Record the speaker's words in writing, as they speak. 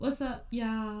What's up,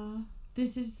 y'all?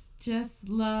 This is Just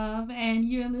Love, and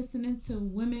you're listening to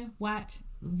Women Watch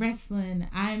Wrestling.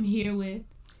 I'm here with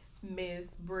Miss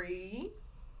Bree.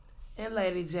 And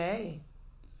Lady J.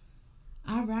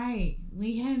 All right.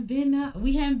 We haven't been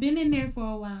in there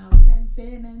for a while. We haven't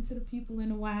said nothing to the people in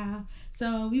a while,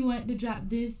 so we wanted to drop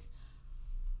this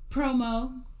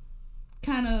promo,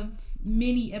 kind of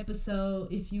mini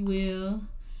episode, if you will.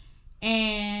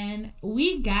 And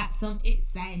we got some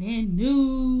exciting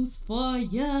news for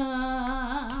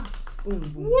ya.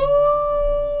 Woo!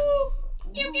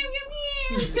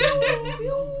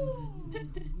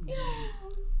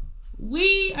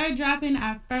 We are dropping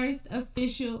our first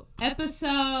official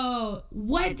episode.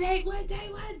 What day?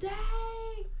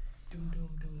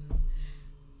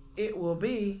 It will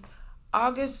be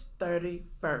August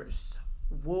 31st.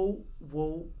 Whoa.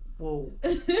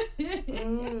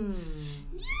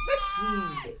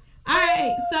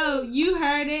 Alright, so you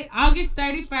heard it. August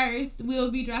 31st,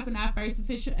 we'll be dropping our first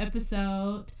official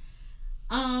episode.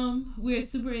 We're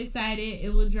super excited.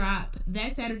 It will drop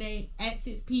that Saturday at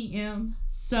 6 p.m.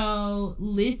 So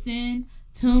listen,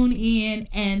 tune in,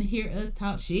 and hear us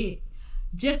talk shit.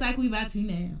 Just like we about to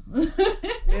now.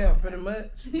 Yeah, pretty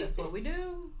much. That's what we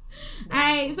do.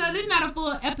 Alright, so this is not a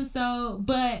full episode,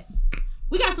 but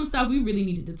we got some stuff we really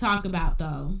needed to talk about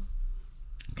though.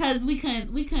 Cause we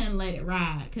couldn't let it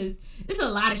ride. Cause it's a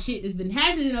lot of shit that's been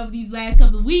happening over these last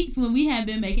couple of weeks when we have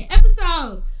been making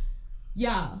episodes.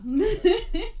 Y'all.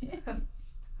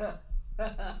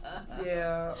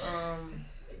 Yeah,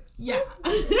 Yeah.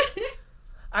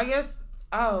 I guess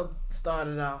I'll start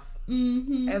it off.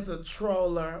 Mm-hmm. As a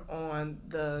troller on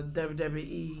the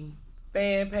WWE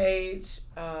fan page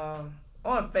on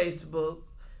Facebook,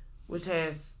 which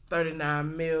has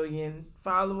 39 million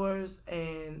followers,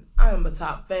 and I am a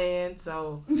top fan,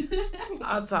 so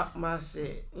I'll talk my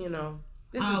shit, you know.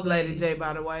 This is Lady J,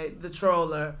 by the way, the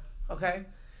troller, okay?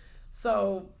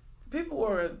 So, people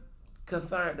were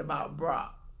concerned about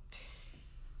Brock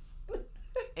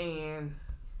and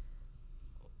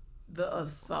the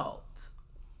assault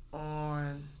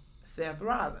on Seth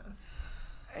Rollins.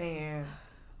 And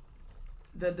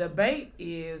the debate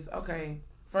is, okay,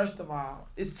 first of all,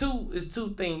 it's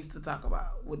two things to talk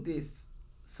about with this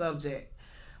subject.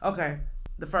 Okay,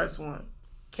 the first one.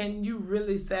 Can you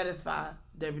really satisfy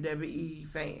WWE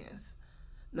fans?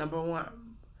 Number one.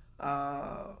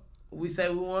 We say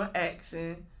we want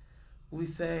action. We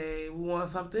say we want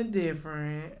something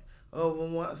different. Or we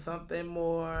want something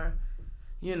more,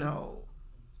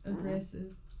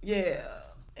 Aggressive. Yeah.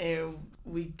 And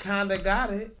we kind of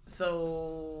got it.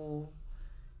 So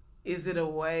is it a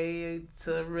way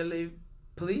to really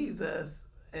please us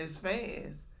as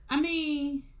fans? I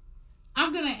mean,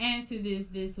 I'm gonna answer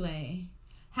this way.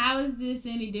 How is this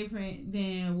any different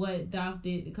than what Dolph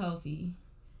did to Kofi?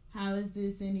 How is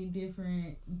this any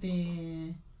different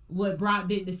than what Brock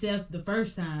did to Seth the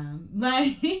first time?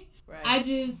 Like, right.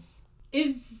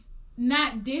 It's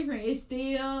not different. It's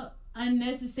still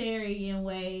unnecessary in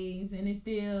ways, and it's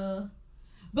still,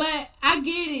 but I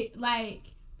get it. Like,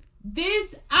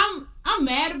 this, I'm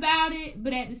mad about it,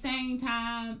 but at the same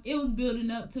time, it was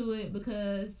building up to it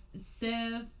because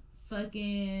Seth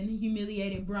fucking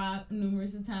humiliated Brock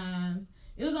numerous of times.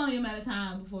 It was only a matter of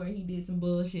time before he did some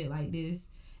bullshit like this.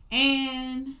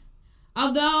 And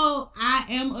although I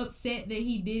am upset that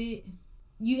he did it,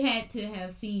 you had to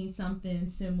have seen something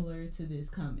similar to this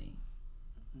coming.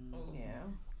 Yeah,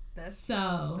 that's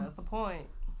the point.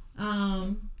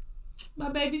 My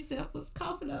baby Seth was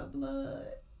coughing up blood,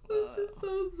 which is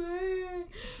so sad.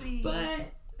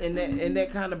 But and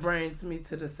that kind of brings me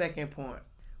to the second point.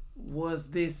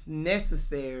 Was this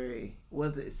necessary?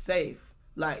 Was it safe?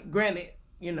 Like, granted,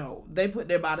 they put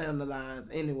their body on the lines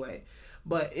anyway,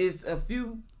 but it's a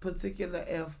few particular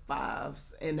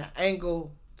F5s, and the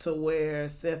angle to where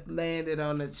Seth landed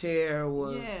on the chair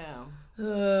was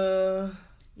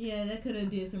yeah, that could have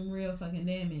did some real fucking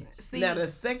damage. Now the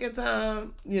second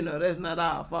time, that's not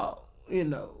our fault.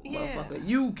 Motherfucker,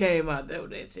 you came out there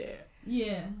with that chair.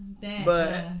 Yeah, that.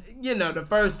 But the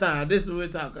first time, this is what we're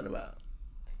talking about.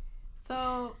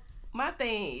 So my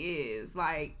thing is,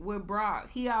 like, with Brock,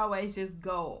 he always just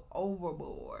go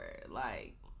overboard.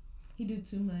 Like, he do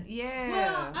too much. Yeah.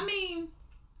 Well, I mean,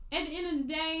 at the end of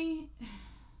the day,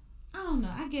 I don't know.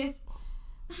 I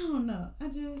don't know. I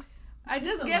just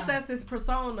guess that's his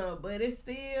persona, but it's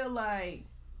still like,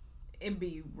 it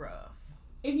be rough.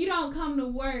 If you don't come to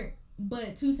work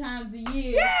but 2 times a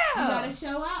year, you gotta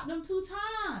show out them 2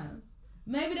 times.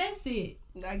 Maybe that's it.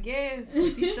 I guess.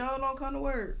 He sure don't come to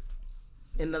work.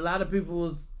 And a lot of people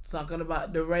was talking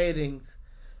about the ratings.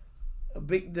 A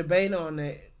big debate on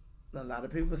that. a lot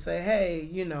of people say, hey,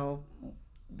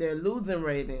 they're losing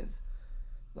ratings.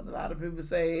 But a lot of people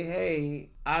say, hey,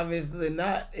 obviously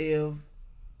not if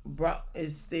Brock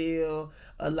is still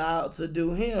allowed to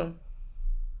do him.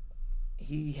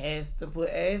 He has to put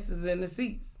asses in the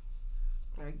seats.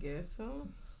 I guess so.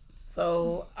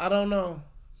 So, I don't know.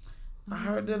 I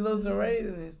heard they're losing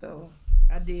ratings, though.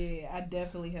 I did. I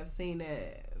definitely have seen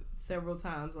that several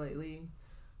times lately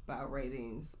about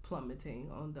ratings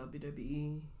plummeting on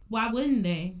WWE. Why wouldn't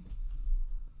they?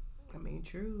 I mean,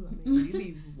 true. I mean, you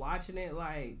be watching it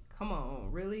like, come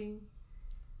on, really?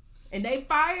 And they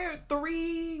fired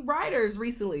 3 writers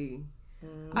recently.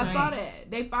 I saw that.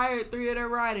 They fired 3 of their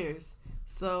writers.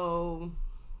 So...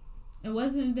 And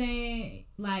wasn't they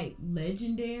like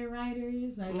legendary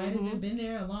writers? Like writers that have been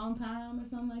there a long time or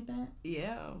something like that?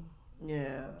 Yeah.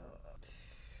 Yeah.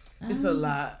 It's a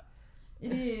lot.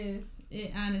 It is.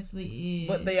 It honestly is.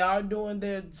 But they are doing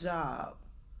their job.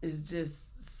 It's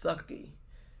just sucky.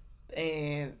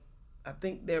 And I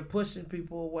think they're pushing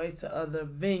people away to other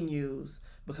venues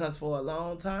because for a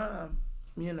long time,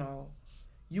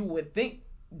 you would think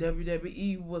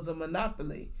WWE was a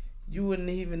monopoly. You wouldn't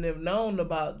even have known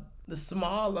about the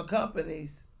smaller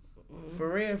companies.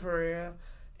 For real.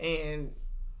 And,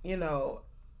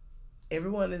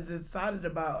 everyone is excited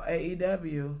about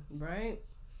AEW. Right.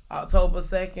 October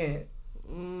 2nd.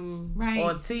 Right.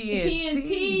 On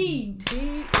TNT.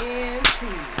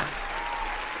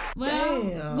 Well,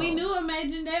 damn. We knew a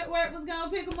major network was going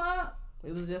to pick them up.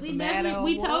 It was just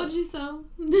we told you so.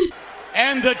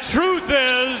 And the truth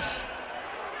is,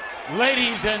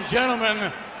 ladies and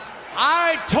gentlemen,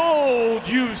 I told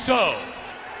you so.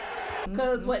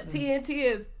 Because what TNT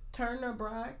is Turner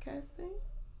Broadcasting,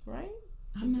 right?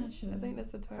 I'm not sure. I think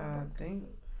that's the Turner.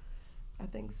 I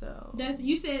think so.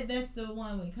 You said that's the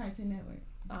one with Cartoon Network.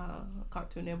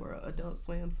 Cartoon Network, Adult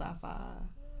Swim, Sci-Fi.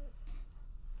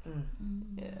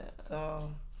 Yeah.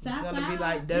 So Sci-Fi, it's gonna be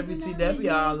like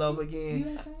WCW all over again.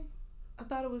 USA? I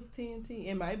thought it was TNT.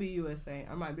 It might be USA.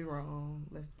 I might be wrong.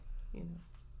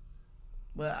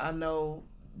 But I know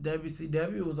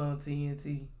WCW was on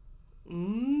TNT.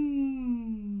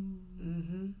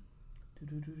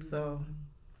 So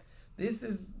this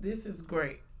is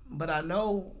great. But I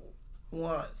know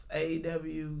once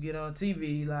AEW get on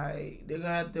TV, like they're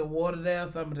gonna have to water down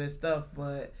some of this stuff,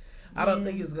 but I don't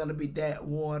think it's gonna be that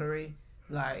watery.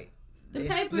 Like the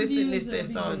pay-per-views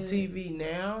that's on TV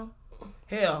now.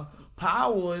 Hell,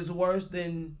 Power is worse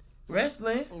than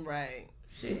wrestling. Right.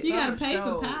 Shit. You gotta pay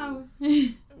for Power.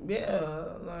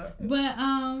 Yeah.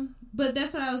 But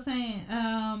that's what I was saying.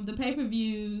 The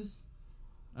pay-per-views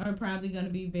are probably gonna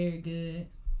be very good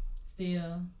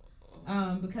still.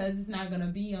 Because it's not gonna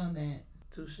be on that.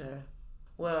 Touche.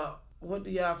 Well, what do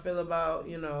y'all feel about,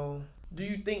 do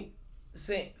you think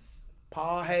since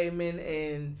Paul Heyman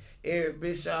and Eric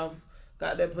Bischoff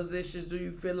got their positions, do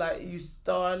you feel like you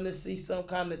starting to see some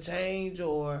kind of change,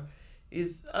 or you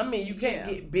can't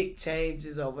get big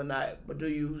changes overnight, but do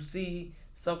you see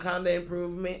some kind of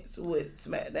improvements with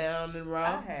SmackDown and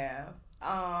Raw? I have.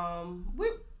 I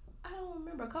don't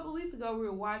remember, a couple of weeks ago we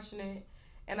were watching it,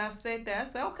 and I said,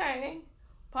 okay,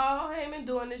 Paul Heyman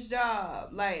doing this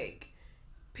job. Like,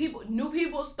 new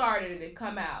people started to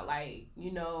come out. Like,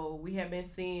 we have been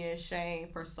seeing Shane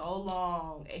for so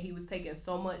long, and he was taking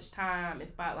so much time and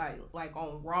spotlight, like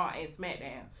on Raw and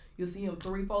SmackDown. You'll see him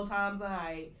 3-4 times a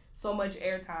night, so much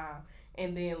airtime.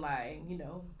 And then,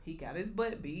 he got his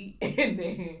butt beat, and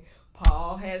then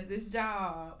Paul has this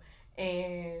job,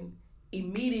 and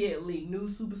immediately new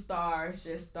superstars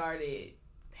just started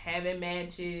having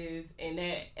matches. In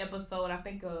that episode, I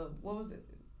think what was it?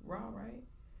 Raw, right?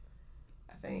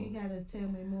 I think. You gotta tell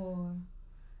me more.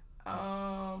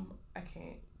 I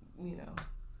can't.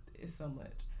 It's so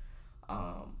much.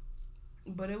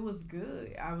 But it was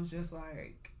good. I was just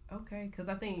like, okay, because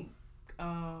I think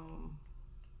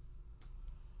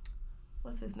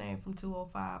what's his name from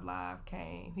 205 Live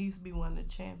came. He used to be one of the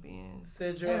champions.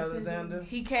 Cedric Alexander.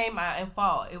 He came out and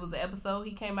fought. It was an episode.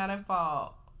 He came out and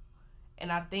fought.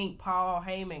 And I think Paul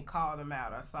Heyman called him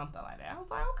out or something like that. I was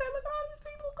like, okay, look at all these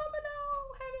people coming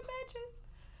out having matches.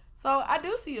 So I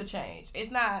do see a change.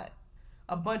 It's not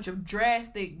a bunch of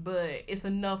drastic, but it's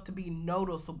enough to be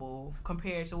noticeable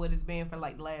compared to what it's been for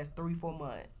like the last 3-4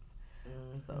 months.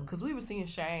 So, because we were seeing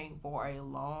Shane for a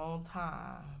long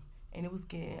time, and it was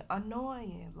getting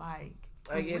annoying. Like,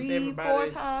 I guess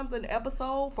 3-4 times an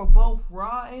episode for both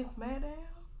Raw and SmackDown.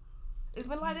 It's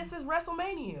been like this since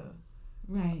WrestleMania.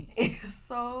 Right.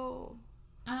 So,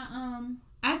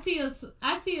 I see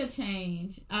a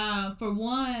change. For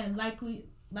one, like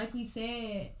we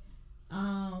said,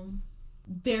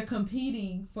 they're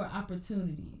competing for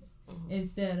opportunities.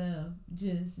 instead of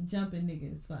just jumping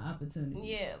niggas for opportunity.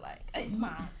 Yeah, like, it's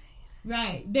mine.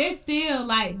 Right. There's still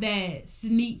like that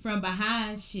sneak from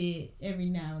behind shit every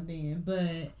now and then.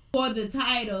 But for the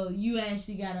title, you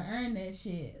actually gotta earn that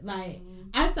shit. Like,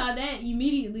 I saw that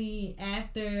immediately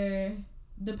after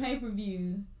the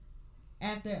pay-per-view.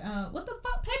 After, what the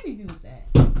fuck pay-per-view was that?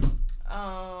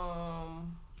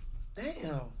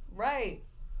 Damn. Right.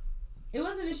 It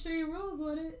wasn't Extreme Rules,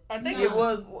 was it? I think Nah. it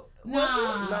was.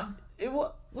 Nah. It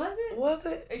was. Was it? Was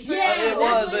it? Extreme Yeah, it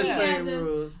that's was when he had Extreme the-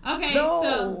 Rules. Okay, No.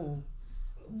 so...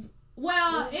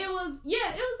 Well, it was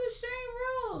Extreme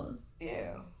Rules.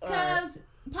 Yeah. Because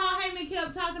Paul Heyman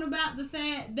kept talking about the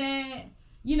fact that,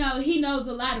 you know, he knows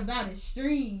a lot about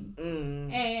Extreme.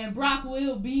 Mm-hmm. And Brock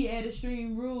will be at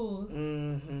Extreme Rules.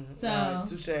 Mm-hmm. So-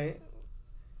 touche.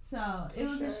 So, it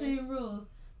was Touche. Extreme Rules.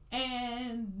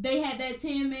 And they had that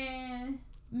 10-man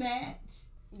match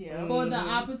Yeah. for the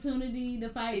opportunity to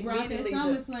fight Brock at Immediately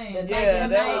SummerSlam. the Like Yeah,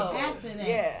 the that night was- after that.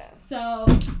 Yeah. So,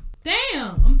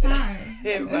 damn, I'm sorry.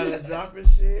 Everybody dropping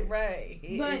shit. Right.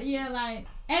 But yeah, like,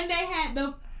 and they had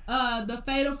the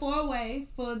fatal 4-way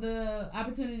for the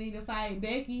opportunity to fight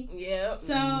Becky. Yep.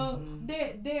 So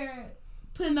they're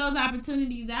putting those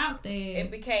opportunities out there.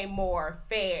 It became more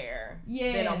fair than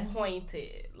Yeah.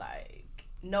 appointed. Like,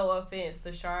 no offense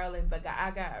to Charlotte, but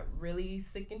I got really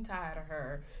sick and tired of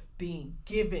her being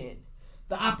given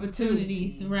the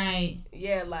Opportunities, right?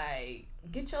 Yeah, like,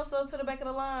 get yourself to the back of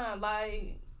the line.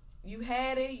 Like, you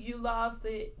had it, you lost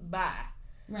it, bye.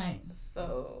 Right.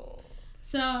 So,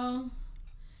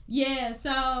 Yeah,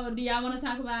 so do y'all want to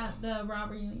talk about the Raw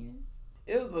reunion?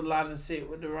 It was a lot of shit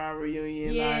with the Raw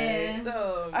reunion. Yeah. Like,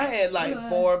 so I had like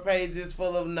 4 pages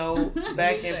full of notes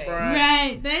back and front.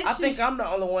 Right. That I shit. think I'm the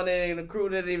only one in the crew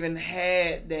that even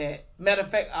had that. Matter of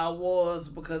fact, I was,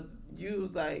 because you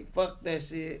was like, fuck that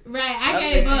shit. Right. I I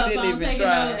gave think you up didn't on even taking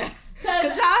try. over. Cause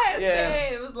Cause y'all had Yeah.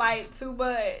 said it was like too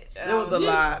much. It was a Just-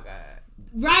 lot.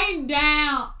 writing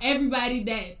down everybody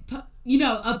that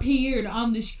appeared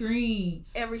on the screen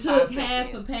Every took 5 half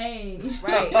seconds. a page.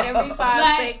 Right. Every 5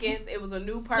 Like- seconds, it was a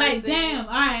new person. Like, damn,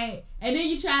 all right. And then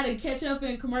you try to catch up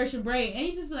in commercial break, and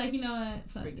you just be like, you know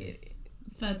what? Fuck Forget this. it.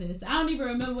 Fuck this. I don't even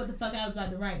remember what the fuck I was about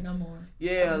to write no more.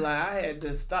 Yeah, like I had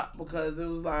to stop because it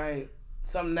was like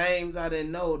some names I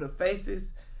didn't know. The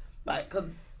faces, like, cause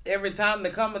every time the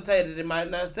commentator, they might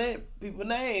not say people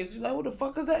names. You're like, who the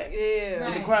fuck is that? Yeah.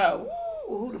 And the Right. crowd,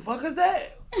 woo, who the fuck is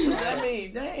that? I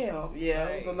mean, damn. Yeah,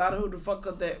 it was a Right. lot of who the fuck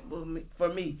is that for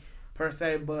me, per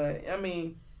se. But, I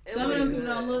mean, It Some of was them people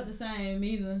good. don't look the same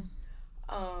either.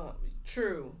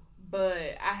 True,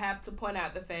 but I have to point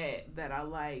out the fact that I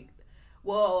liked.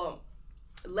 Well,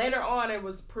 later on, it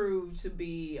was proved to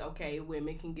be okay.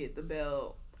 Women can get the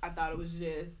belt. I thought it was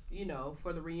just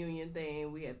for the reunion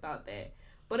thing. We had thought that,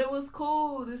 but it was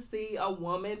cool to see a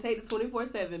woman take the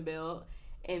 24/7 belt,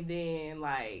 and then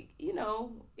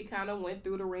it kind of went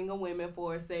through the ring of women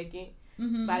for a second.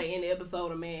 Mm-hmm. By the end of the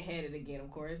episode, a man had it again, of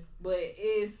course. But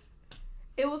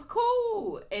it was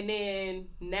cool. And then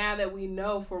now that we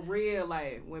know for real,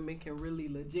 like, women can really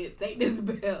legit take this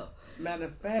belt. matter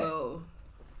of fact, So,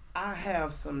 I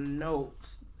have some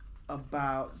notes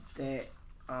about that.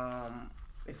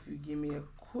 If you give me a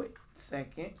quick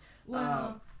second.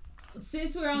 Well,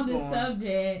 since we're on keep this going.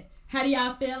 subject, how do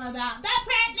y'all feel about the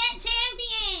pregnant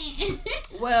champion?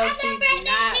 well, I'm the she's pregnant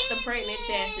not the champion. pregnant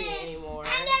champion anymore.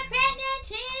 I'm the pregnant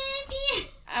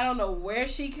champion. I don't know where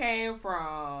she came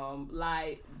from.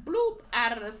 Like, bloop,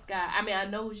 out of the sky. I mean, I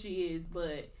know who she is,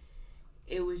 but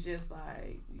it was just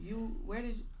like,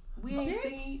 we ain't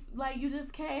Bitch. seen, like, you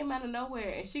just came out of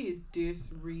nowhere, and she is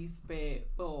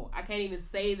disrespectful. I can't even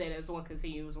say that as one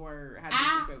continuous word. How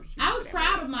disrespectful she I was to that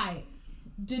proud man. of Mike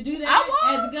to do that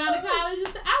I at was, the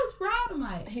gynecology. I was proud of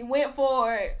Mike. He went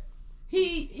for it.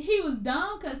 He was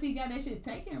dumb because he got that shit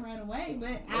taken right away,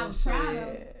 but I was proud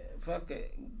of him. Fuck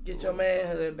it. Get your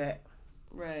manhood back.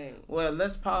 Right. Well,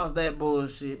 let's pause that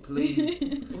bullshit, please.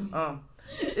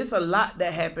 It's a lot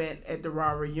that happened at the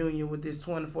Raw reunion with this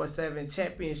 24/7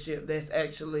 championship that's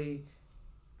actually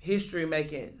history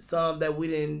making. Some that we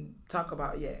didn't talk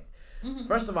about yet. Mhm.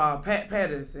 First of all, Pat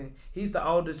Patterson, he's the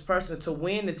oldest person to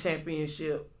win the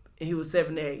championship, and he was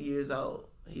 78 years old.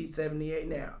 He's 78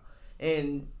 now,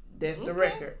 and that's the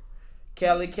record.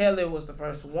 Kelly was the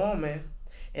first woman,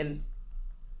 and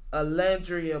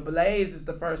Alundra Blaze is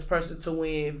the first person to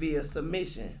win via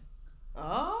submission.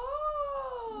 Oh.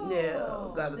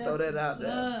 Yeah, gotta throw that out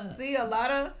there. See, a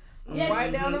lot of Yes.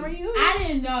 right down the reunion. I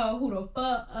didn't know who the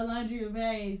fuck Alundra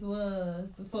Blaze was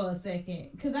for a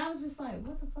second. Because I was just like,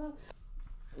 what the fuck?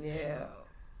 Yeah.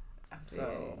 I'm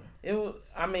So it was.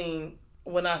 I mean,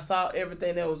 when I saw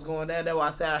everything that was going down, that's why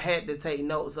I said I had to take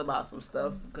notes about some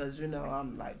stuff because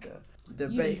I'm like a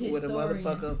debate with a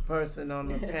motherfucker person on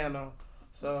the panel.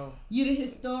 So you the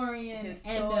historian. And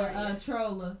the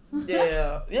troller.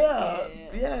 Yeah,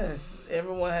 yes.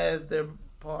 Everyone has their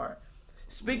part.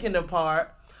 Speaking of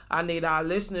part, I need our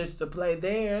listeners to play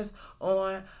theirs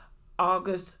on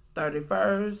August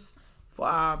 31st for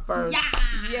our first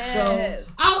show.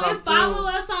 Oh, and follow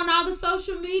us on all the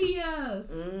social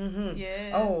medias. Mm-hmm.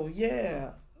 Yes. Oh,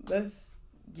 yeah. Let's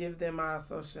give them our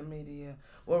social media.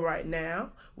 Well, right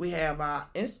now, we have our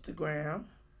Instagram.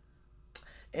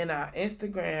 And our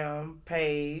Instagram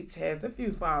page has a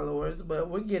few followers, but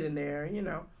we're getting there,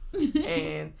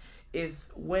 And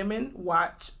it's Women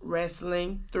Watch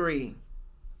Wrestling 3.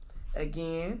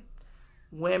 Again,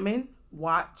 Women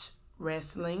Watch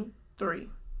Wrestling 3.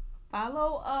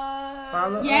 Follow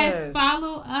us.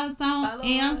 Follow us on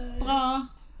Insta.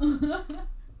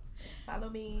 Follow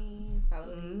me.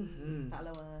 Follow me. Mm-hmm.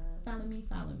 Follow us. Follow me.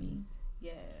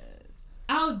 Yes.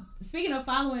 Oh, speaking of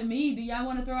following me, do y'all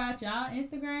want to throw out y'all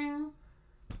Instagram?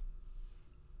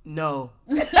 No.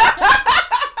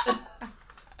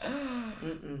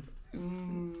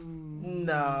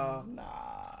 No.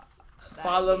 Nah.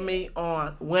 Follow me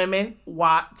on Women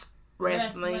Watch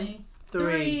Wrestling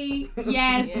 3.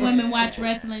 Yes, Women Watch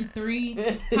Wrestling 3.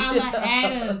 Holla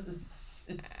at us.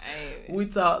 We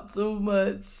talk too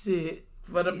much shit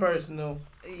for the personal.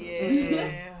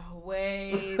 Yeah,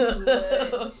 way too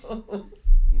much.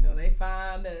 They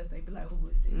find us. They be like, "Who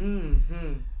is this?"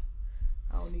 Mm-hmm.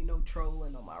 I don't need no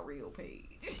trolling on my real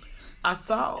page. I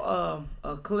saw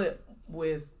a clip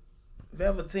with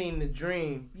Velveteen the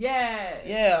Dream.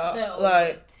 Yeah,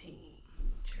 like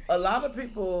a lot of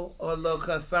people are a little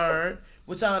concerned,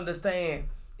 which I understand.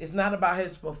 It's not about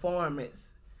his performance.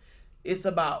 It's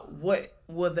about what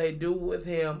will they do with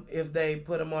him if they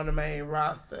put him on the main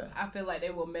roster. I feel like they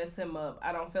will mess him up.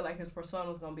 I don't feel like his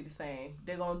persona's going to be the same.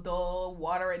 They're going to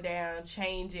water it down,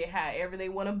 change it however they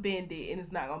want to bend it, and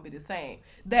it's not going to be the same.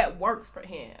 That works for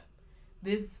him.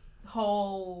 This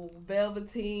whole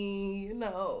Velveteen,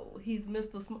 he's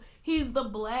Mr. He's the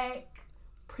Black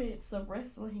Prince of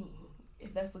Wrestling,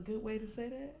 if that's a good way to say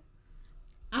that.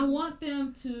 I want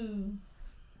them to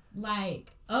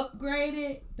upgrade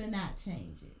it, but not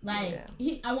change it.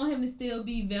 I want him to still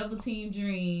be Velveteen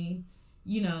Dream,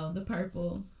 the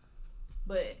purple.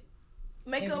 But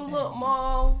make him look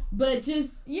more. But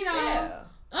just,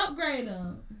 upgrade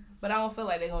him. But I don't feel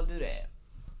like they're going to do that.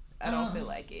 I don't feel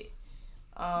like it.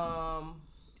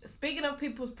 Speaking of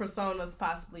people's personas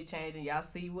possibly changing, y'all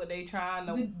see what they trying?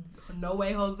 No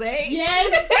Way Jose.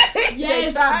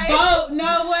 Yes.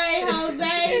 No Way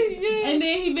Jose. And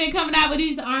then he been coming out with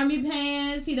these army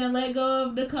pants. He done let go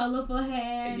of the colorful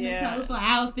hair and the colorful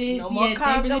outfits. They really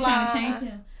trying to change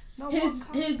him.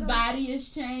 His body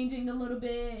is changing a little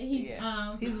bit. He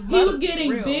was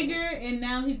getting bigger and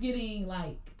now he's getting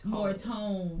more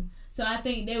tone. So I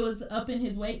think they was up in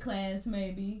his weight class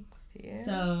maybe. Yeah.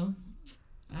 So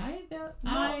No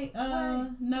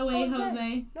Way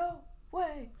Jose. No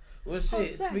way. Well,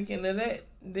 shit. Jose. Speaking of that,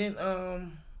 then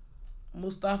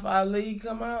Mustafa Ali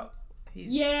come out.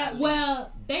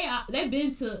 Well, they've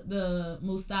been to the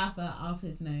Mustafa off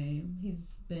his name.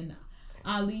 He's been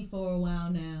Ali for a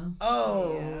while now.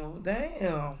 Oh,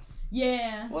 damn.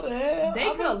 Yeah. What the hell?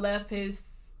 They could have left his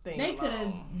thing. They could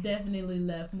have definitely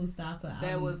left Mustafa Ali.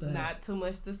 That was not too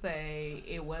much to say.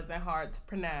 It wasn't hard to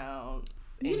pronounce.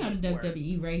 The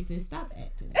WWE racist. Stop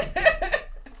acting.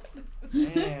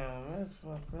 Damn, that's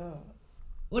fucked up.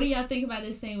 What do y'all think about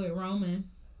this thing with Roman?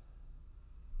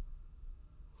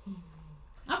 I'm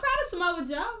proud of Samoa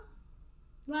Joe.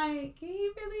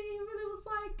 He really was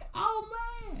like, oh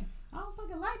man, I don't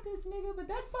fucking like this nigga, but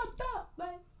that's fucked up.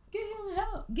 Get him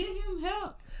help. Get him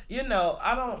help.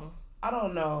 I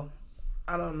don't know.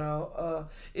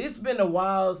 It's been a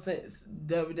while since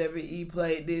WWE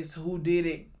played this Who Did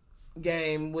It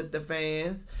game with the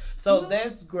fans, so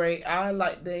that's great. I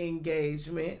like the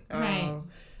engagement. Right.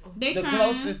 The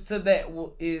closest to that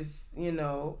is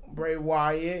Bray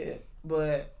Wyatt,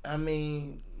 but I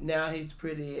mean now he's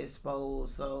pretty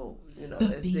exposed, so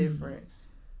that's different.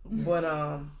 But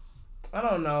I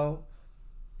don't know.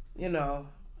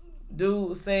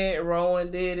 Dude said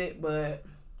Rowan did it, but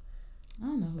I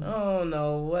don't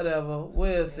know. Whatever.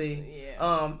 We'll see.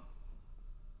 Yeah.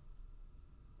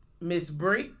 Miss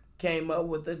Brick came up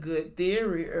with a good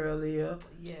theory earlier.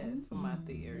 Yes, for my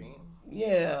theory.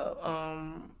 Yeah.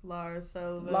 Lars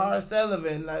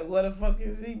Sullivan. Where the fuck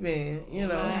has he been?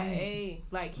 Hey,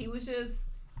 he was just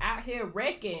out here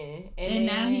wrecking, and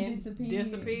now he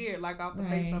disappeared off the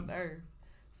face of the earth.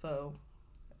 So,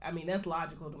 I mean, that's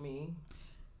logical to me.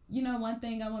 one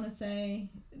thing I want to say,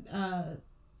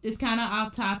 it's kind of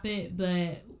off topic,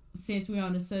 but since we're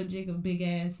on the subject of big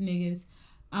ass niggas,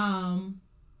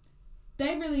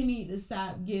 they really need to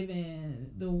stop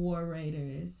giving the War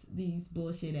Raiders these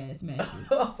bullshit ass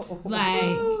matches.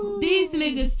 Like, these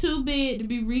niggas too big to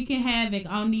be wreaking havoc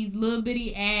on these little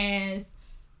bitty ass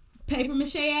paper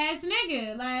mache ass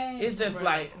nigga. Like, it's just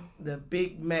like the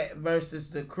Big Mac versus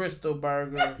the Crystal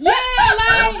Burger. Yeah,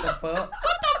 like, what the fuck?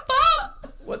 What the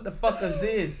fuck? What the fuck is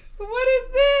this? What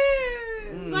is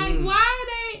this? Like, why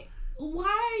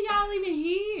are y'all even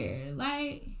here?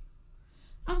 Like,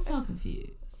 I'm so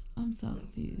confused.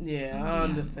 Yeah, I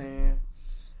understand.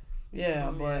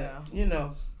 Yeah, but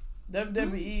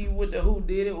WWE with the who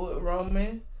did it with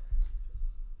Roman.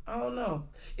 I don't know.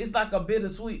 It's like a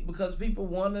bittersweet because people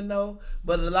want to know,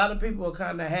 but a lot of people are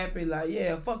kind of happy. Like,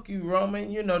 yeah, fuck you,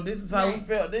 Roman. This is how we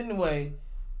felt anyway.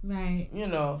 Right.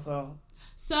 So.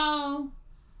 So,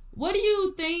 what do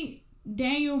you think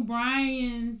Daniel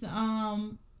Bryan's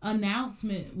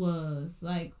announcement was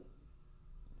like?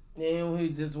 And he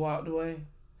just walked away.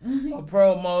 A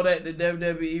promo that the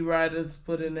WWE writers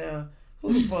put in there.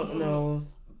 Who the fuck knows?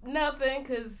 Nothing,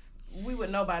 because we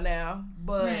would know by now.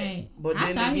 But but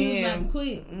then I thought he was again, about to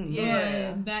quit.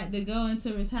 Yeah. Back to go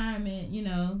into retirement,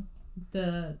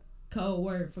 the code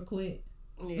word for quit.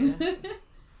 Yeah.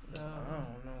 So, I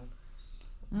don't know.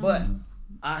 But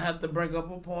I have to bring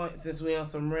up a point since we on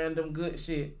some random good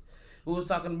shit. We was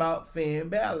talking about Finn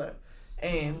Balor.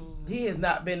 And he has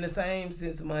not been the same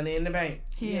since Money in the Bank.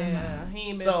 Yeah, he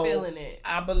ain't been feeling it.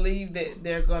 I believe that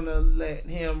they're going to let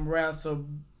him wrestle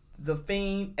the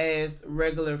Fiend as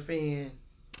regular Finn.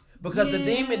 Because the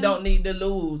Demon don't need to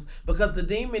lose. Because the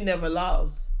Demon never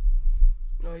lost.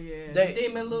 Oh, yeah. The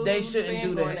Demon lose. They shouldn't Finn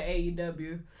do going that. to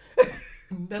AEW.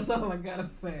 That's all I got to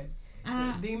say.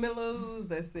 Demon lose,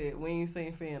 that's it. We ain't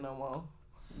seen Finn no more.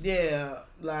 Yeah,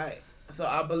 so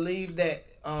I believe that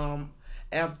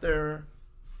after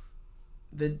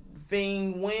the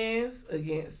Fiend wins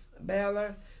against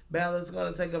Balor, Balor's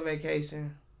gonna take a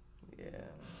vacation.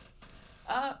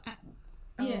 Yeah.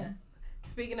 Yeah.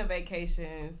 Speaking of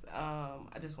vacations, I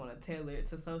just want to tailor it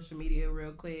to social media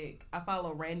real quick. I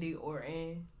follow Randy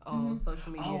Orton on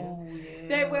social media. Oh yeah.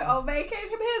 They went on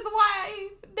vacation with his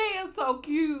wife. They are so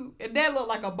cute, and that looked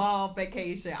like a ball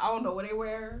vacation. I don't know what they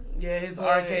wear. Yeah, his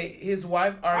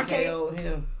wife RKO'd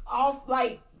him. Off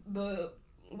like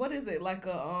what is it, like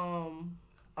a All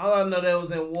I know that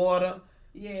was in water.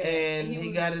 Yeah. And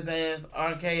he got his ass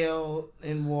RKO'd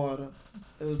in water.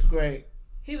 It was great.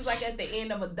 He was like at the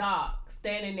end of a dock,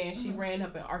 standing there, and she ran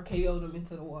up and RKO'd him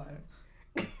into the water.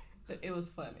 It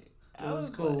was funny. It was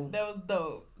cool. That was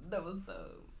dope.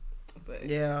 But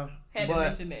yeah, had to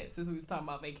mention that since we was talking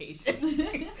about vacation.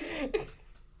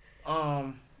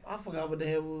 I forgot what the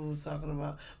hell we was talking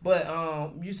about. But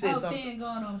you said something. Finn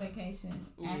going on vacation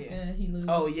after he loses.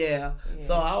 Oh yeah.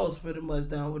 So I was pretty much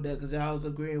down with that because y'all was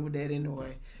agreeing with that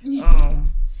anyway.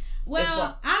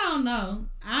 Well, I don't know.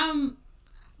 I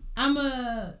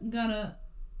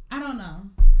don't know,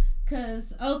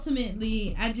 cause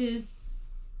ultimately I don't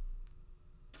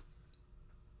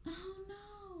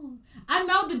know. I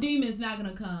know the Demon's not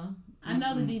gonna come.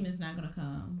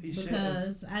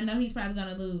 Because I know he's probably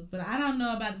gonna lose, but I don't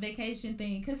know about the vacation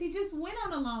thing because he just went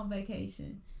on a long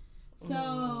vacation.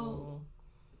 So,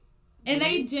 and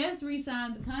they just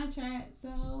re-signed the contract. So,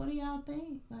 what do y'all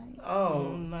think? Like,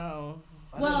 oh no,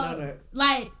 I didn't know that.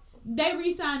 Like they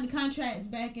re-signed the contracts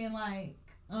back in like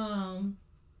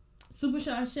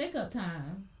Superstar Shake-Up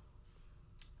time.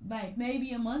 Like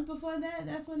maybe a month before that.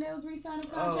 That's when they was re-signing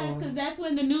contracts because that's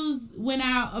when the news went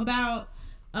out about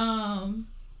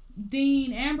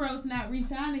Dean Ambrose not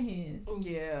re-signing his.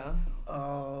 Yeah.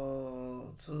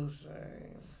 Oh, too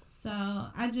shame. So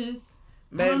I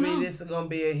maybe this is gonna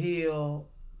be a heel.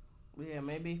 Yeah,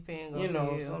 maybe Finn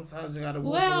gonna heel. Sometimes you gotta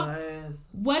whoop your ass.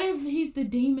 What if he's the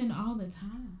Demon all the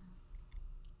time?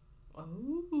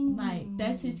 Ooh. Like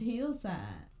that's his heel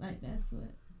side. Like that's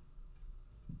what.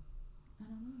 I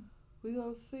don't know. We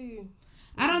gonna see.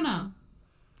 I don't know.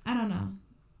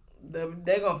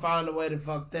 They're gonna find a way to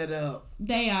fuck that up.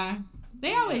 They are.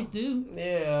 They always do.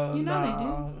 Yeah. You know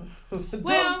they do.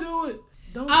 Well, Don't do it.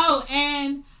 Oh,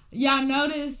 and y'all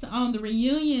noticed on the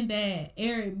reunion that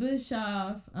Eric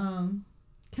Bischoff kind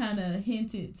of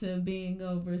hinted to being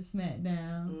over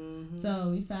SmackDown. Mm-hmm. So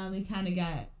we finally kind of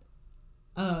got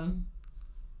a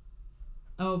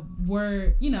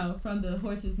word, from the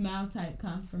horse's mouth type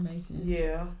confirmation.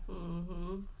 Yeah.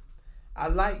 Mm-hmm. I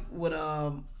like what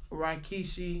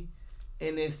Rikishi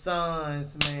and his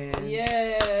sons, man.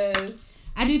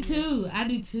 Yes. I do too.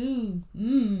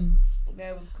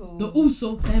 That was cool. The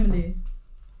Uso family.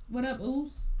 What up,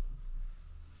 Oos?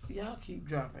 Y'all keep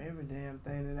dropping every damn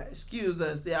thing. And excuse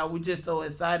us, y'all. We just so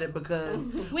excited because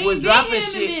We we're ain't been dropping here in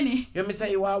shit. a minute. Let me tell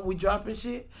you why we dropping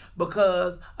shit.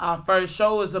 Because our first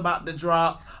show is about to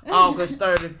drop August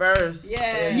 31st.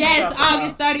 Yes. Yes,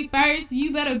 August 31st.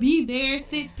 You better be there,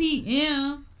 6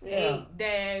 p.m. Yeah.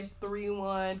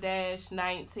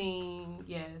 8-31-19.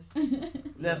 Yes.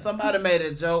 Now somebody made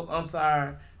a joke. I'm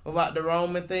sorry about the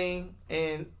Roman thing,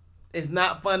 and it's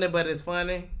not funny, but it's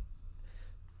funny.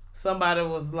 Somebody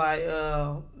was like,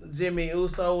 Jimmy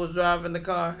Uso was driving the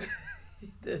car.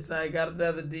 That's how he got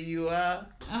another DUI.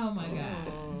 Oh my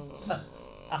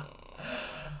God.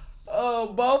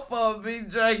 Oh, both of them be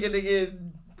drinking and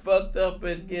getting fucked up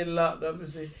and getting locked up and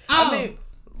shit. Oh. I mean,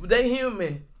 they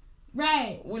human.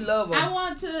 Right. We love them. I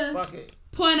want to Fuck it.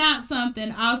 point out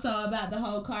something also about the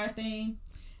whole car thing.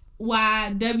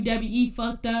 Why WWE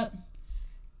fucked up.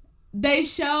 They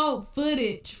showed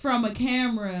footage from a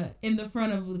camera in the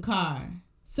front of the car.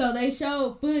 So they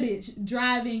showed footage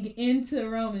driving into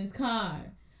Roman's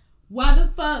car. Why the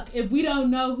fuck, if we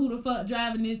don't know who the fuck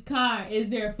driving this car, is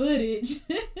there footage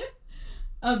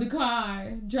of the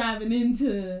car driving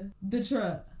into the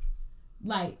truck?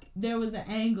 Like, there was an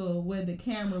angle where the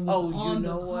camera was on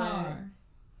the car.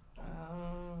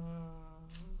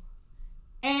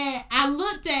 And I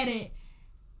looked at it,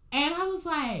 and I was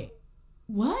like,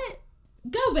 what?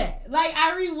 Go back. Like,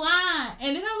 I rewind,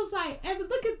 and then I was like, Evan,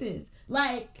 look at this.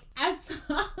 Like, I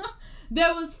saw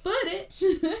there was footage.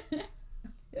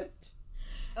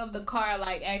 Of the car,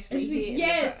 like, actually hitting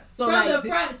yes, the car. So, from like, the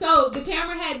front. So the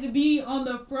camera had to be on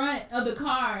the front of the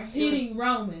car hitting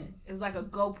Roman. It's like a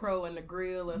GoPro in the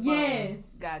grill or something. Yes.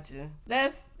 Gotcha.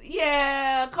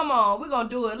 Come on. We're going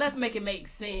to do it. Let's make it make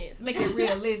sense. Make it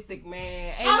realistic,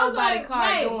 man. Ain't I was nobody like, car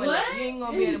wait, doing what? that. You ain't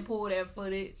going to be able to pull that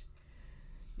footage.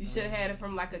 You should have had it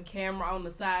from, like, a camera on the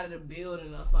side of the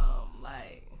building or something.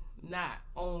 Like, not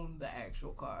on the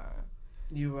actual car.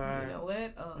 You right. You know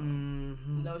what?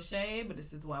 No shade, but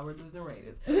this is why we're losing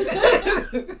ratings.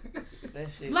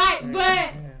 That shit. Like,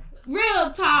 but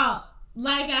real talk,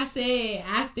 like I said,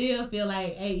 I still feel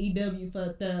like AEW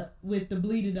fucked up with the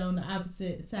bleeding on the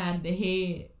opposite side of the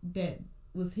head that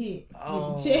was hit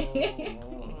with the chair.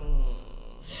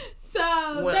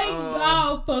 So Well, they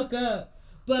all fuck up.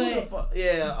 But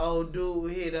old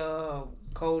dude hit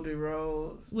Cody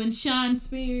Rhodes. when Sean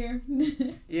Spear,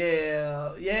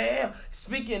 Yeah.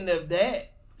 Speaking of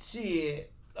that,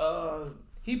 shit,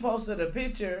 he posted a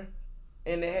picture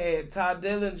and it had Ty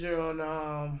Dillinger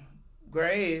on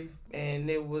grave, and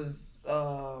it was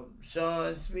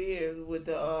Sean Spears with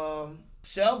the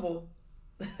shovel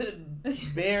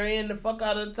burying the fuck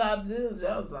out of Ty Dillinger.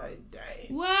 I was like,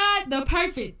 dang. what? The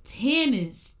Perfect 10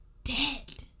 is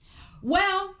dead.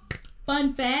 Well,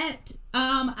 fun fact,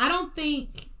 I don't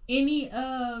think any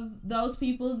of those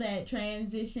people that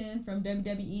transition from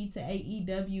WWE to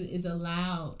AEW is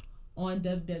allowed on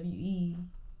WWE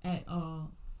at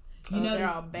all. You know, they're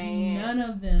all banned. None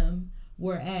of them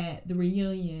were at the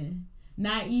reunion.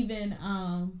 Not even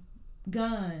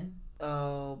Gunn.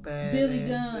 Oh, bad. Billy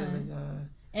Gunn.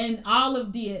 And all of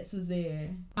DX was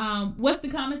there. What's the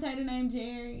commentator name?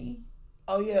 Jerry?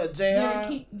 Oh, yeah, JR.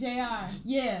 JR.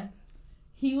 Yeah.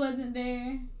 He wasn't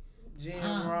there.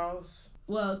 Jim Ross.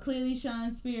 Well, clearly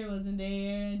Sean Spear wasn't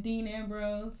there. Dean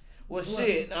Ambrose. Well,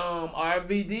 shit.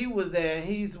 RVD was there.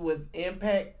 He's with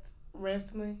Impact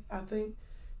Wrestling, I think.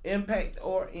 Impact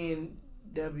or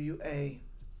NWA.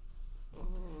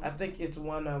 I think it's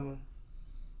one of them.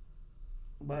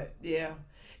 But yeah.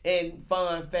 And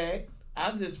fun fact,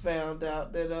 I just found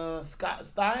out that Scott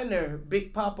Steiner,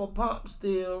 Big Papa Pump,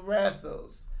 still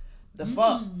wrestles. The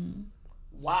fuck?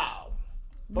 Wow.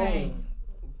 Boom. Right.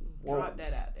 Drop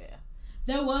that out there.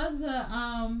 There was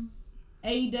a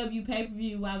AEW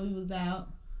pay-per-view while we was out.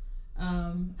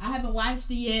 I haven't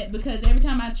watched it yet because every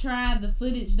time I try, the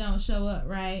footage don't show up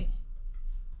right.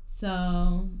 So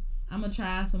I'm gonna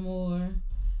try some more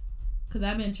because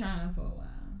I've been trying for a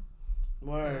while.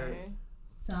 Word. Okay.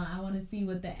 So I want to see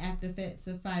what the after effects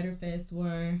of Fyter Fest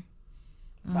were.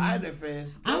 Fyter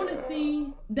Fest. I want to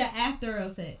see the after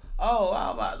effects. Oh, I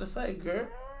was about to say, girl.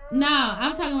 No,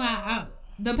 I'm talking about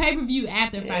the pay-per-view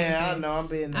after Fyter Fest. Yeah, I know. I'm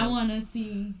being. I want to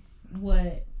see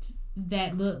what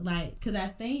that looked like because I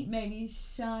think maybe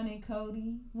Sean and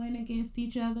Cody went against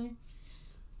each other.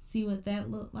 See what that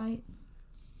looked like.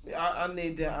 I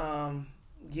need to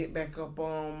get back up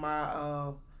on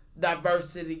my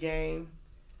diversity game.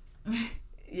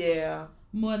 Yeah.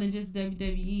 More than just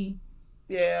WWE.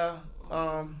 Yeah.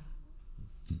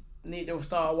 Need to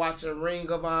start watching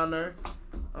Ring of Honor.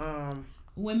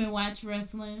 Women watch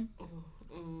wrestling.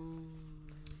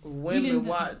 Women Even though-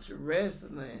 watch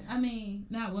wrestling. I mean,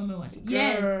 not women watching. Girl,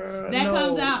 Yes, that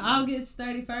comes no. out August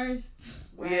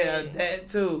 31st. Yeah, Right. that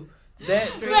too. That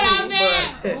too. But I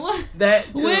meant but that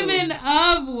too. women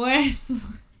of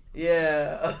wrestling.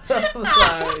 Yeah. I'm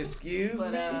sorry. Excuse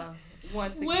But me.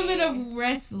 once again, Women of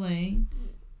wrestling.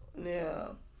 Yeah.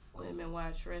 Women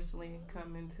Watch Wrestling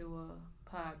coming to a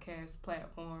podcast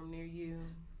platform near you,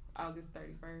 August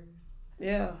 31st.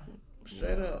 Yeah.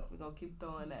 Straight up. We're gonna keep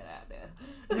throwing that out there.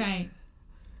 Right.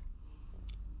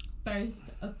 First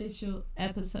official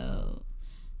episode.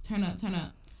 Turn up, turn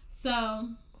up. So,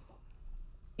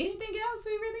 anything else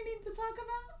we really need to talk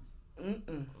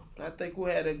about? I think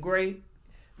we had a great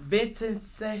venting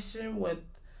session with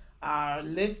our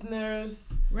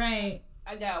listeners. Right.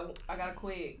 I got a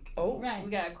quick. Oh. Right.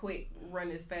 We got a quick run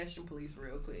this fashion police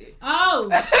real quick. Oh,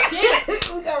 shit.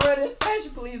 We got to run this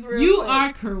fashion police real You quick.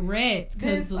 are correct,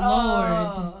 because This,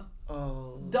 Lord.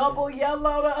 Oh. double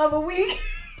yellow the other week.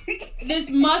 This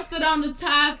mustard on the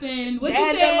top and what you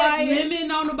said? Dandelion.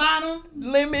 Lemon on the bottom?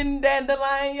 Lemon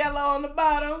dandelion yellow on the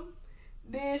bottom.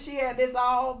 Then she had this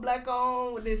all black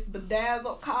on with this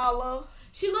bedazzled collar.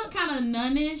 She looked kind of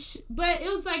nunnish, but it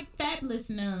was like fabulous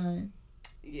nun.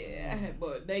 Yeah,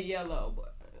 but they yellow,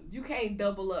 but you can't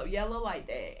double up yellow like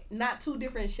that. Not two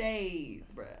different shades,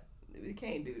 bruh. You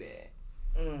can't do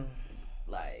that.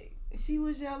 Like, she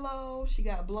was yellow. She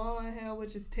got blonde hair,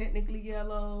 which is technically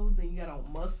yellow. Then you got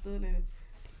on mustard and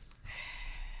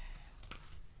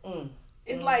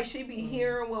it's like she be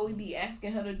hearing what we be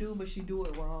asking her to do, but she do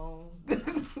it wrong.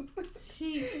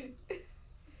 She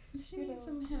needs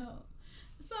some help.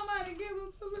 Somebody give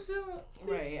her some help.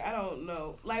 Right, I don't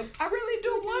know. Like, I really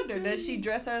do wonder, does she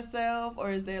dress herself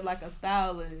or is there like a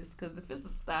stylist? Because if it's a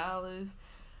stylist,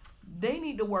 they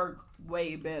need to work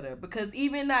way better. Because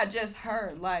even not just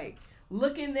her, like,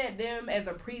 looking at them as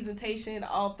a presentation,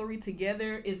 all three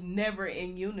together, is never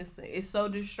in unison. It's so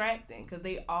distracting because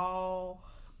they all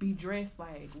be dressed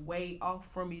like way off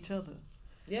from each other.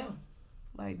 Yeah.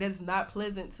 Like, that's not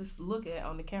pleasant to look at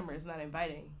on the camera. It's not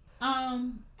inviting.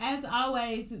 As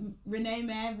always, Renee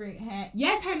Maverick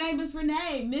yes, her name is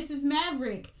Renee, Mrs.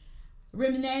 Maverick.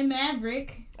 Renee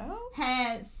Maverick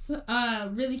has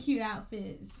really cute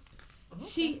outfits.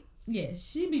 Okay.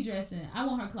 She be dressing. I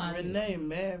want her closet. Renee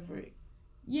Maverick.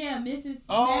 Yeah, Mrs.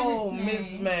 Oh, Maverick's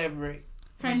Miss name. Maverick.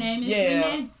 Her name is Yeah.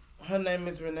 Renee. Her name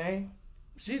is Renee.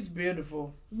 She's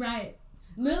beautiful. Right.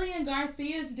 Lillian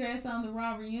Garcia's dress on the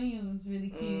Raw reunion was really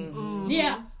cute. Mm-hmm.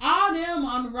 Yeah, all them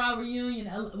on the Raw reunion.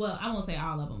 Well, I won't say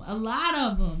all of them. A lot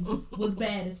of them was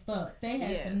bad as fuck. They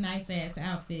had some nice ass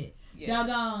outfit. Yeah.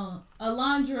 Doggone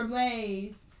Alondra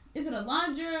Blaze. Is it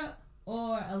Alondra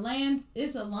or Aland?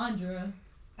 It's Alondra.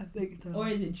 I think so. Or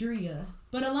is it Drea?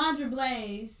 But Alondra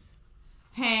Blaze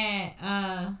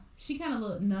had she kind of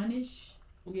looked nunnish.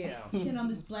 Yeah. She had on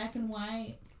this black and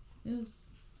white. It was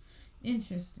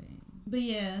interesting. But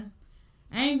yeah,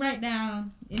 I ain't write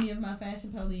down any of my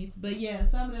fashion police. But yeah,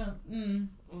 some of them.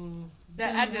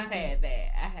 That I just had that.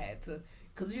 I had to,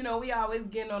 cause you know we always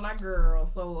getting on our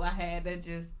girls, so I had to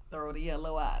just throw the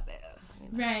yellow out there.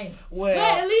 Right. Well,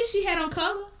 But at least she had on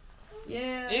color.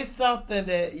 Yeah. it's something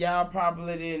that y'all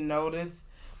probably didn't notice,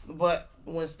 but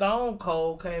when Stone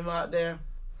Cold came out there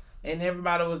and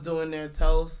everybody was doing their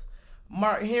toast,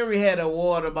 Mark Henry had a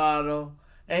water bottle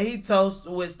and he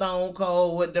toasted with Stone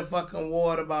Cold with the fucking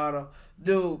water bottle.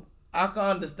 Dude, I can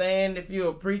understand if you're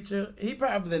a preacher. He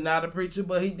probably not a preacher,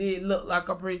 but he did look like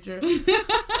a preacher.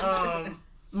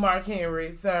 Mark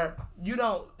Henry, sir, you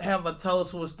don't have a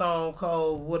toast with Stone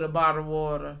Cold with a bottle of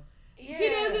water. Yeah. He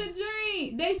doesn't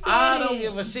drink. They said I don't it.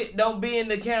 give a shit. Don't be in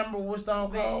the camera with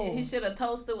Stone Man, Cold. he should have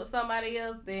toasted with somebody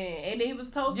else then, and then he was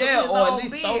toasting Yeah, with his or own at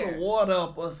least beer. throw the water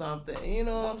up or something. You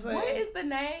know what I'm saying? What is the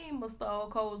name of Stone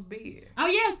Cold's beer? Oh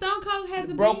yeah, Stone Cold has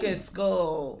a Broken beard.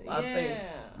 Skull, I think.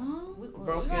 Oh.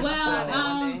 Broken gotta Well, try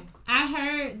that one day. I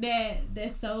heard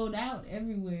that sold out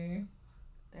everywhere.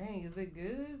 Dang, is it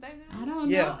good? Is that good? I don't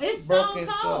Yeah, know. It's Stone Broken Cold.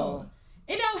 Skull.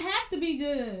 It don't have to be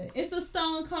good. It's a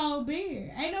Stone Cold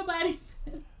beer. Ain't nobody.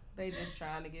 They just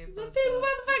trying to get The fucked people up.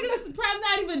 motherfuckers is probably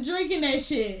not even drinking that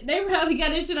shit. They probably got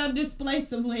that shit on display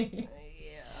somewhere Yeah.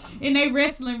 in their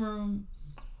wrestling room.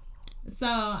 So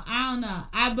I don't know.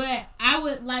 But I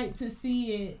would like to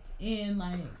see it in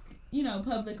like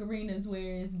public arenas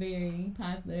where it's very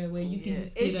popular, where you can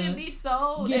just it should be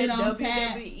sold get at it on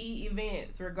tap. WWE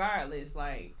events regardless.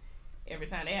 Like every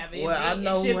time they have an Well, I event,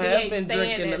 know it should who be have a been stand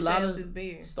drinking that a lot sells of his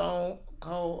beer. Stone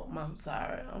Cold. I'm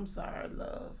sorry,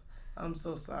 love. I'm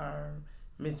so sorry,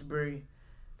 Miss Bree.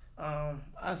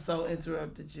 I so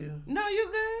interrupted you. No,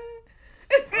 you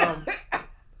good. Um,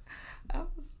 I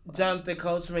was Jonathan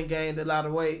Coachman gained a lot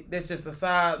of weight. That's just a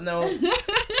side note.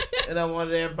 And I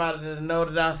wanted everybody to know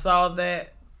that I saw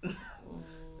that.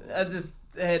 I just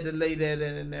had to lay that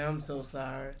in there. I'm so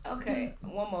sorry. Okay,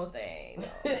 one more thing.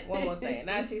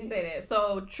 Now she said that.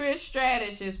 So Trish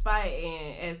Stratus is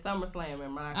fighting at SummerSlam,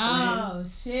 am I correct? Oh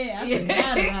shit! I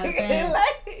forgot about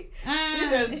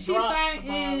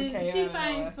that. She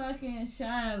fighting fucking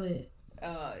Charlotte.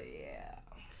 Oh yeah.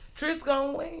 Trish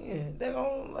gonna win. They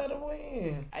gonna let her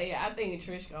win. Yeah, I think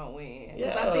Trish gonna win.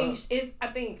 Yeah. I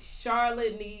think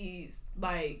Charlotte needs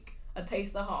like a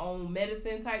taste of her own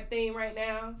medicine type thing right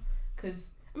now.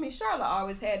 Cause I mean, Charlotte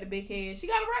always had the big head. She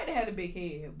got a right to have the big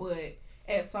head, but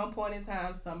at some point in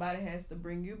time, somebody has to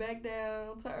bring you back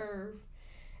down to earth,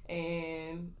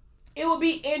 and it will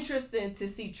be interesting to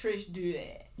see Trish do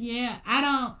that. Yeah,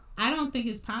 I don't think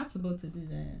it's possible to do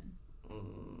that.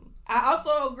 I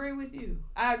also agree with you.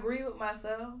 I agree with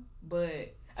myself,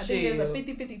 but I think there's a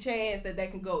 50-50 chance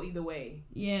that can go either way.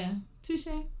 Yeah, touche.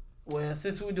 Well,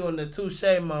 since we're doing the touche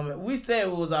moment, we said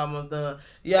it was almost done.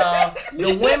 Y'all,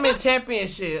 the women's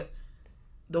championship.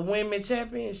 The women's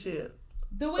championship.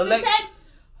 The women's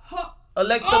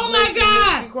Alexa oh Bliss my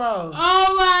God! And Nikki Cross.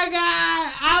 Oh my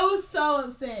God! I was so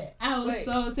upset.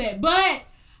 So upset. But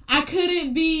I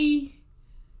couldn't be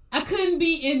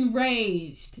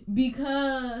enraged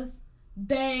because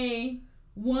they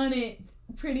wanted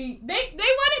pretty. They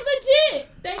wanted legit.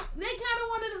 They kind of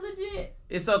wanted it legit.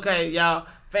 It's okay, y'all.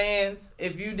 Fans,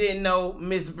 if you didn't know,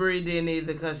 Miss Brie didn't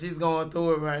either because she's going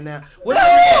through it right now. What's your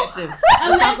reaction?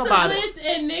 Alexa Bliss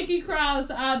and Nikki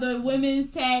Cross are the women's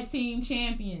tag team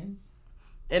champions.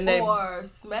 And they for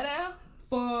SmackDown?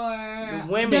 For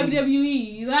women.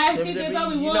 WWE. Like, there's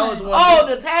only one.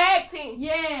 The tag team.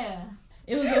 Yeah.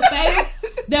 It was a fatal.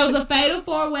 There was a fatal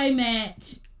 4-way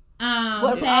match.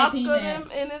 Was tag team Asuka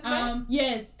match. in this match?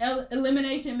 Yes,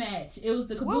 elimination match. It was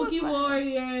the Kabuki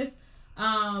Warriors,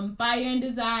 Fire and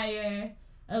Desire,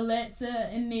 Alexa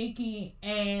and Nikki,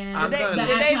 and the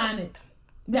Iconics.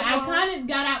 The Iconics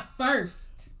got out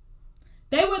first.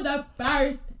 They were the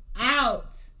first out.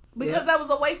 Because that was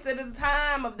a waste of the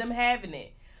time of them having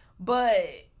it. But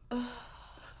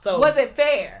so was it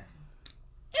fair?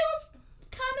 It was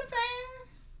kind of fair.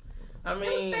 I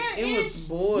mean, it was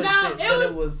bullshit. No,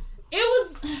 it was.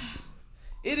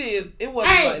 It is. It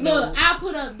wasn't. Hey, like look, I'll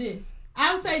put up this.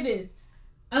 I'll say this.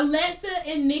 Alexa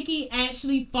and Nikki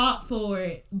actually fought for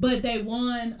it, but they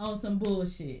won on some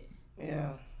bullshit.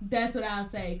 Yeah. That's what I'll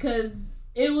say. Because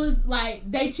it was like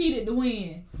they cheated to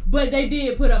win, but they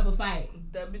did put up a fight.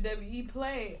 WWE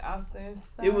played Austin.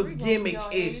 It was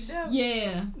gimmick-ish.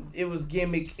 Yeah. It was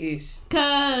gimmick-ish.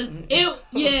 Cause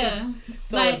yeah.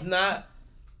 So like,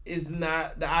 it's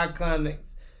not the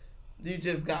Iconics. You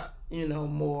just got,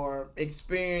 more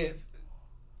experienced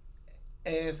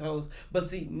assholes. But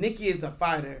see, Nikki is a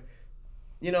fighter.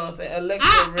 You know what I'm saying? Alexa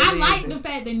I like the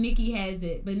fact that Nikki has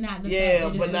it, but not the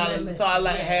fact that but not so I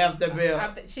like half the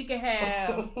belt. She can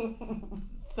have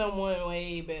someone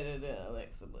way better than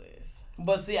Alexa Bliss.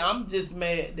 But see, I'm just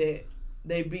mad that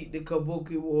they beat the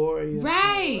Kabuki Warriors.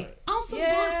 Right. Awesome.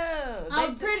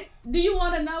 Yeah. Do you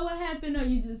want to know what happened or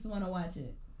you just want to watch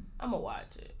it? I'm going to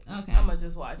watch it. Okay. I'm going to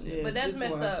just watch it. Yeah, but that's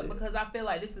messed up because I feel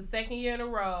like this is the second year in a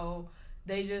row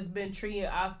they just been treating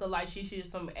Asuka like she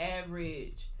is some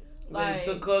average. Like,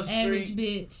 took her average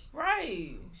bitch.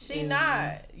 Right. She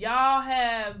not. Y'all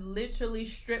have literally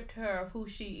stripped her of who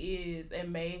she is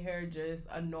and made her just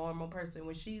a normal person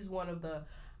when she's one of the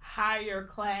higher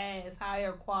class,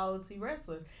 higher quality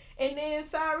wrestlers. And then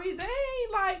Cyrese, they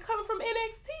ain't like coming from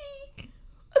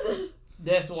NXT.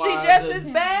 That's why she just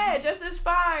as bad, just as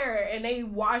fire, and they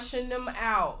washing them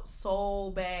out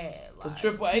so bad. Because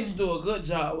Triple H do a good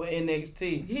job with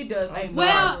NXT. He does.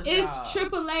 It's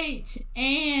Triple H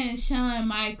and Shawn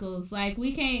Michaels. Like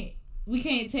we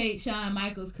can't take Shawn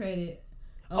Michaels credit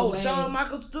away. Shawn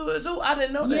Michaels do it too. I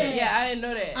didn't know that. Yeah, I didn't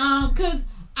know that. Cause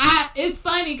it's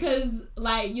funny because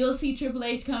like you'll see Triple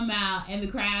H come out and the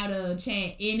crowd will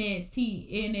chant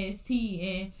NXT,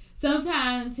 and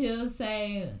sometimes he'll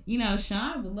say,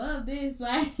 Shawn would love this,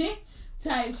 like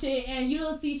type shit, and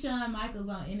you'll see Shawn Michaels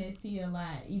on NXT a lot,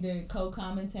 either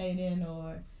co-commentating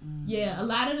or a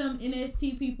lot of them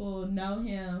NXT people know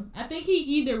him. I think he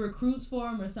either recruits for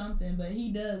him or something, but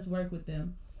he does work with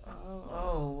them.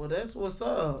 Oh, well, that's what's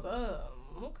up.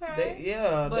 Okay.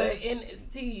 But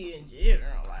NXT in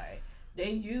general, like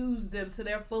they use them to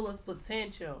their fullest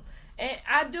potential. And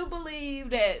I do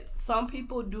believe that some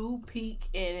people do peak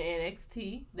in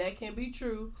NXT. That can be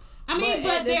true. I mean,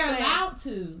 but they're allowed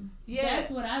to. Yeah.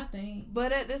 That's what I think.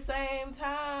 But at the same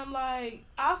time, like,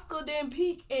 Asuka didn't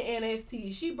peak in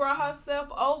NXT. She brought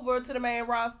herself over to the main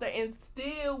roster and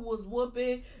still was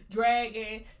whooping,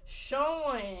 dragging,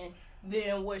 showing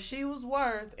them what she was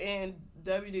worth, and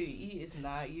WWE is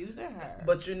not using her.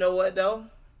 But you know what, though?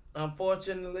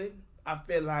 Unfortunately, I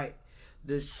feel like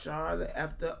the Charlotte,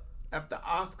 after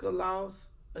Asuka lost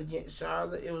against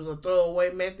Charlotte, it was a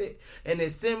throwaway method. And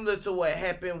it's similar to what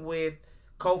happened with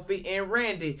Kofi and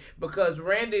Randy, because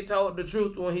Randy told the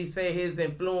truth when he said his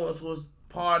influence was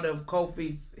part of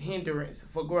Kofi's hindrance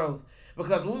for growth.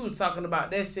 Because we was talking about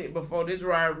that shit before this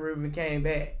rivalry became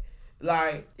bad.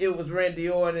 Like, it was Randy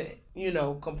Orton,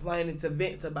 complaining to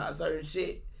Vince about certain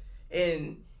shit.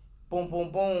 And boom,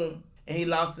 boom, boom. And he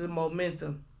lost his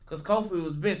momentum. Because Kofi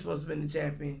was been supposed to be the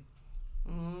champion.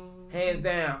 Hands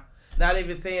down. Not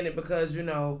even saying it because,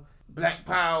 Black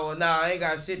Power. Nah, I ain't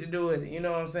got shit to do with it. You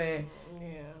know what I'm saying?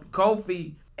 Yeah.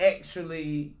 Kofi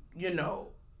actually,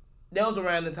 that was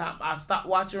around the time I stopped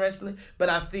watching wrestling, but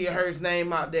I still heard his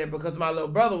name out there because my little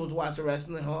brother was watching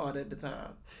wrestling hard at the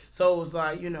time. So it was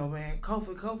like, man,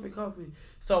 Kofi.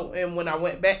 So, and when I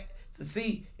went back to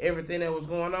see everything that was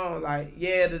going on, like,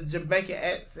 yeah, the Jamaican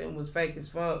accent was fake as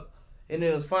fuck, and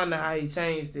it was funny how he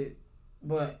changed it.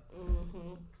 But,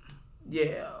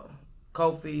 yeah,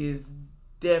 Kofi has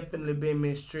definitely been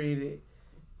mistreated,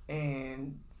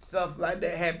 and stuff like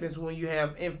that happens when you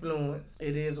have influence.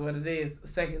 It is what it is.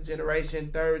 Second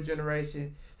generation, third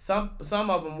generation. Some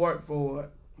of them work for it,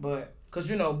 but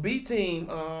cause B Team.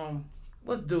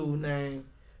 What's dude name?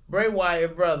 Bray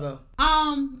Wyatt brother.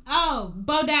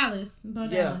 Bo Dallas.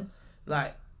 Yeah.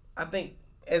 Like, I think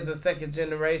as a second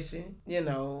generation, he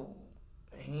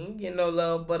ain't getting no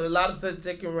love, but a lot of such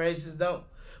generations don't.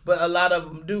 But a lot of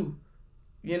them do.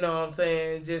 You know what I'm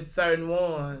saying? Just certain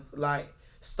ones like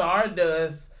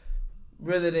Stardust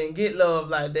really didn't get love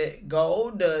like that.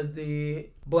 Goldust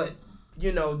did, but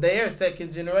they're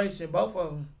second generation, both of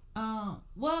them.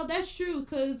 Well, that's true,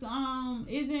 cause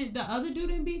isn't the other dude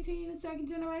in BT in the second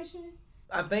generation?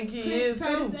 I think he is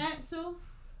Curtis too. Axel?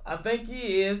 I think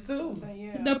he is too.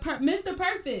 Yeah. Mr.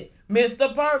 Perfect.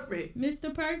 Mr. Perfect.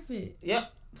 Mr. Perfect.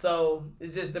 Yep. So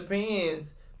it just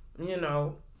depends.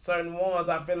 Certain ones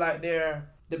I feel like they're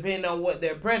depending on what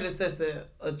their predecessor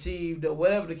achieved or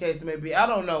whatever the case may be. I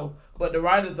don't know, but the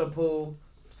writers are pulled.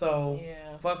 So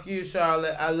fuck you,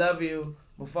 Charlotte. I love you,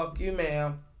 but fuck you,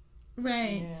 ma'am.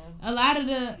 Right. Yeah. A lot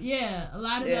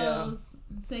of those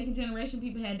second generation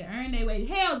people had to earn their way.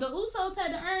 Hell, the Usos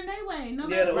had to earn their way. No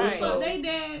matter what fuck they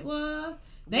dad was,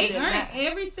 they earned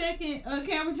every second of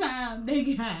camera time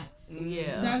they got.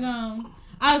 Yeah. Doggone.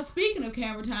 Speaking of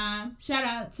camera time, shout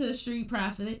out to Street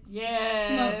Profits.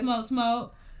 Yeah.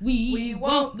 Smoke. We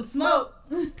want the smoke.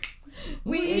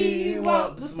 We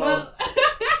want the smoke.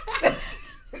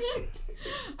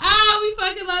 We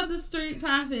fucking love the Street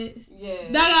Profits.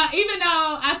 Yeah. Even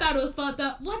though I thought it was fucked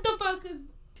up. What the fuck is...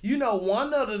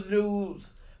 one of the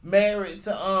dudes married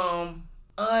to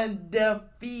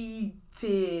Undefeated.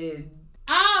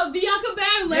 Oh, Bianca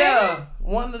Belair. Yeah,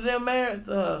 one of them married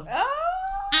to her. Oh.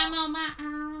 I'm on my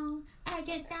own. I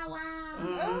guess I won.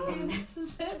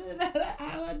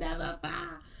 I will never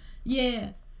fall. Yeah.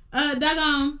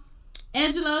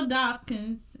 Angelo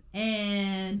Dawkins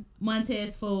and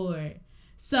Montez Ford.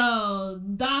 So,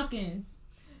 Dawkins,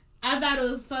 I thought it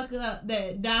was fucked up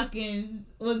that Dawkins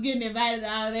was getting invited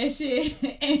to all that shit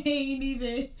and he ain't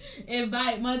even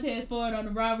invite Montez Ford on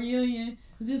the Raw reunion. It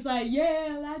was just like,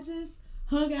 I just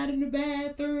hung out in the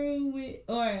bathroom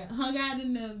hung out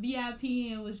in the VIP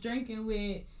and was drinking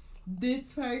with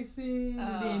this person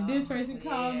and then this person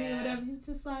called me or whatever. He was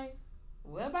just like,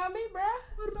 what about me, bruh?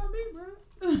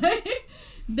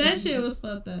 That shit was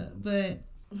fucked up, but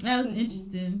that was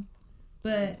interesting.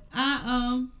 But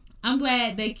I'm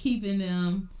glad they keeping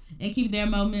them and keep their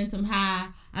momentum high.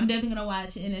 I'm definitely gonna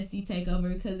watch NXT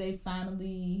TakeOver because they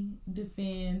finally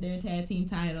defend their tag team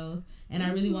titles, and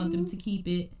I really want them to keep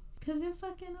it because they're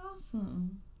fucking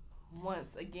awesome.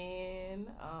 Once again,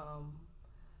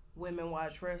 Women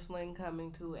Watch Wrestling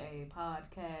coming to a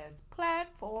podcast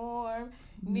platform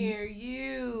near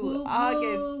you.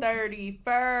 August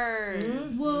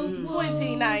 31st,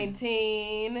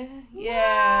 2019.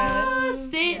 Yes.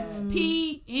 6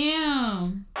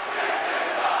 p.m.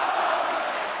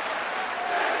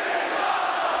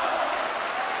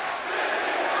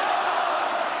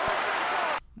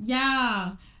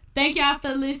 Y'all, thank y'all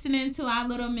for listening to our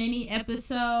little mini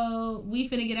episode. We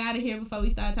finna get out of here before we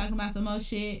start talking about some more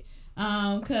shit.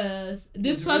 Cause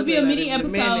this is supposed to be a mini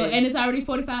episode and it's already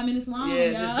 45 minutes long,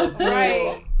 y'all.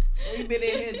 Right. We've been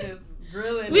in here just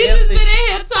Really We just been in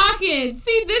here talking.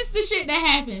 See, this the shit that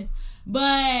happens.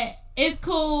 But it's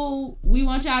cool. We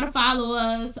want y'all to follow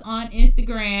us on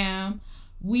Instagram.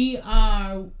 We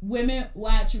are Women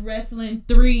Watch Wrestling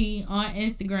 3 on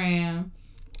Instagram.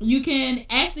 You can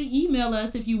actually email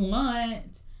us if you want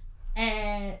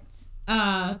at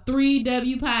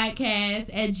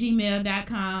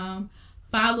 3wpodcast@gmail.com.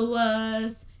 Follow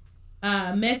us,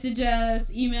 message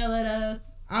us, email at us,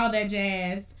 all that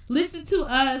jazz. Listen to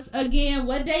us again.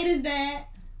 What date is that?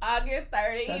 August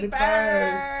 31st.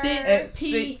 31st. 6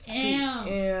 p.m.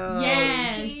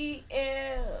 Yes.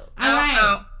 p.m. All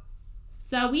right.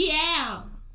 So we out.